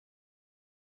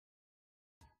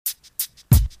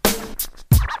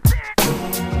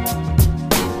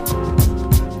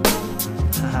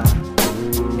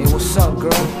up,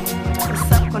 girl?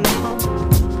 What's up, Conejo?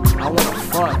 I wanna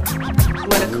fuck.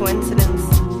 What a coincidence.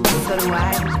 So do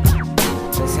I.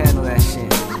 Let's handle that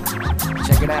shit.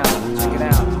 Check it out, check it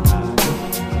out.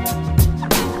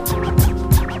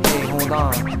 Hey, hold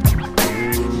on.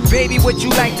 Baby, would you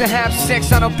like to have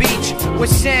sex on a beach with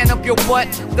sand up your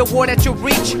butt, the water that you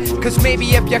reach? Cause maybe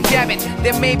if you haven't,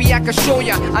 then maybe I can show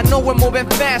ya. I know we're moving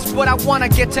fast, but I wanna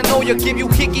get to know you. Give you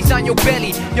hickeys on your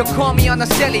belly. You call me on the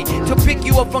celly to pick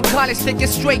you up from college, take you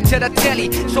straight to the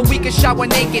telly so we can shower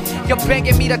naked. You're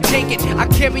begging me to take it. I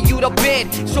carry you to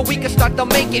bed so we can start to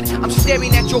make it. I'm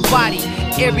staring at your body,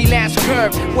 every last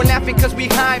curve. We're laughing cause we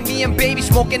high, me and baby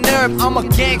smoking herb. I'm a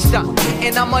gangster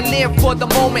and I'ma live for the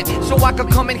moment so I can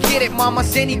come and hit it,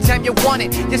 mamas, anytime you want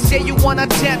it. You say you wanna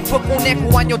tap, put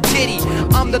Conejo on your titty.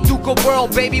 I'm the Duke of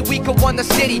World, baby, we could run the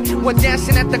city. We're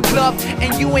dancing at the club,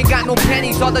 and you ain't got no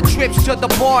pennies. All the trips to the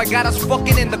bar got us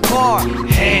fucking in the car.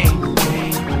 Hey,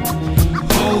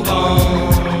 hold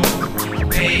on,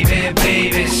 baby,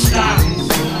 baby, stop.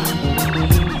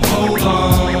 Hold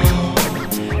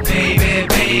on, baby,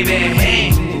 baby,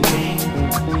 hey.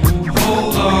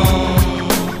 Hold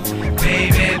on,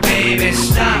 baby, baby,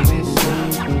 stop.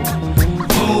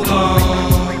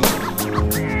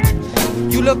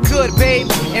 You look good, babe,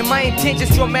 and my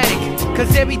intention's dramatic.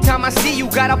 Cause every time I see you,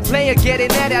 got a player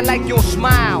getting at it. I like your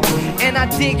smile, and I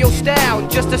dig your style.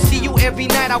 Just to see you every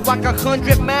night, I walk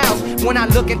 100 miles. When I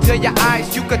look into your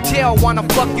eyes, you could tell, wanna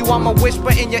fuck you, I'ma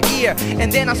whisper in your ear.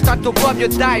 And then I start to rub your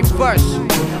thigh first.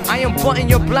 I am button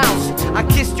your blouse. I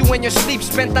kissed you in your sleep,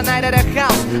 spent the night at a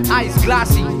house. Eyes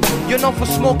glossy, you're known for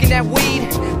smoking that weed.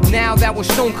 Now that we're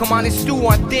stoned, come on, let's do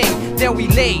one thing. Then we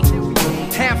laid,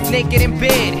 half naked in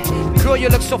bed. Girl, you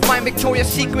look so fine, Victoria's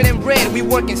Secret in red. We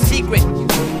work in secret,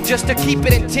 just to keep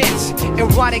it intense.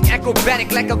 Erotic,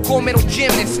 acrobatic, like a gold medal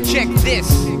gymnast. Check this,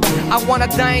 I wanna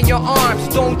die in your arms.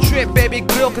 Don't trip, baby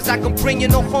girl, cause I can bring you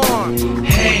no harm.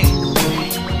 Hey,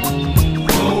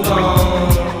 hold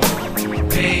on,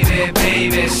 baby,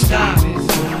 baby, stop.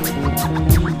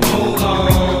 Hold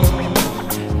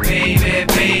on, baby,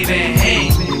 baby,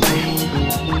 hey.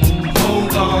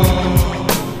 Hold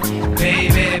on,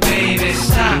 baby, baby,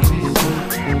 stop.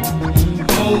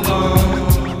 Hold on.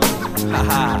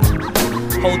 Haha.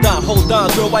 Hold on,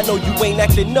 girl, I know you ain't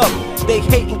acting up. They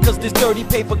hating cause this dirty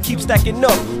paper keeps stacking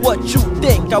up. What you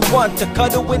think, I want to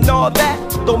cuddle and all that?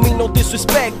 Don't mean no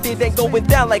disrespect, it ain't going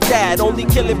down like that. Only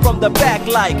killing from the back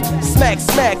like smack,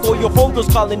 smack. Or your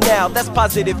homegirls calling now, that's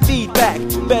positive feedback.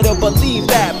 Better believe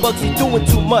that, Bugsy doing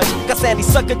too much. Got Sandy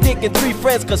suck a dick and 3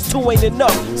 friends cause 2 ain't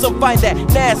enough. Some find that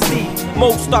nasty,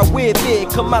 most start with it.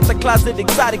 Come out the closet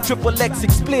exotic, triple X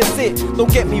explicit.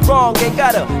 Don't get me wrong, ain't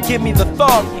gotta give me the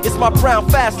thong. It's my brown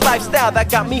fast lifestyle that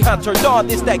got me turned on.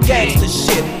 It's that gangsta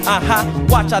shit,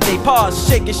 watch how they pause.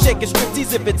 Shake it,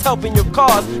 striptease if it's helping your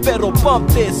cause. Better bump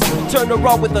this, turn her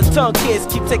on with a tongue kiss.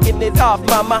 Keep taking it off,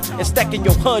 mama, and stacking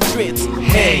your hundreds.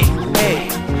 Hey, hey,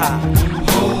 ha.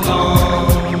 Hold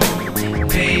on,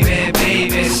 baby,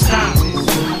 baby, stop.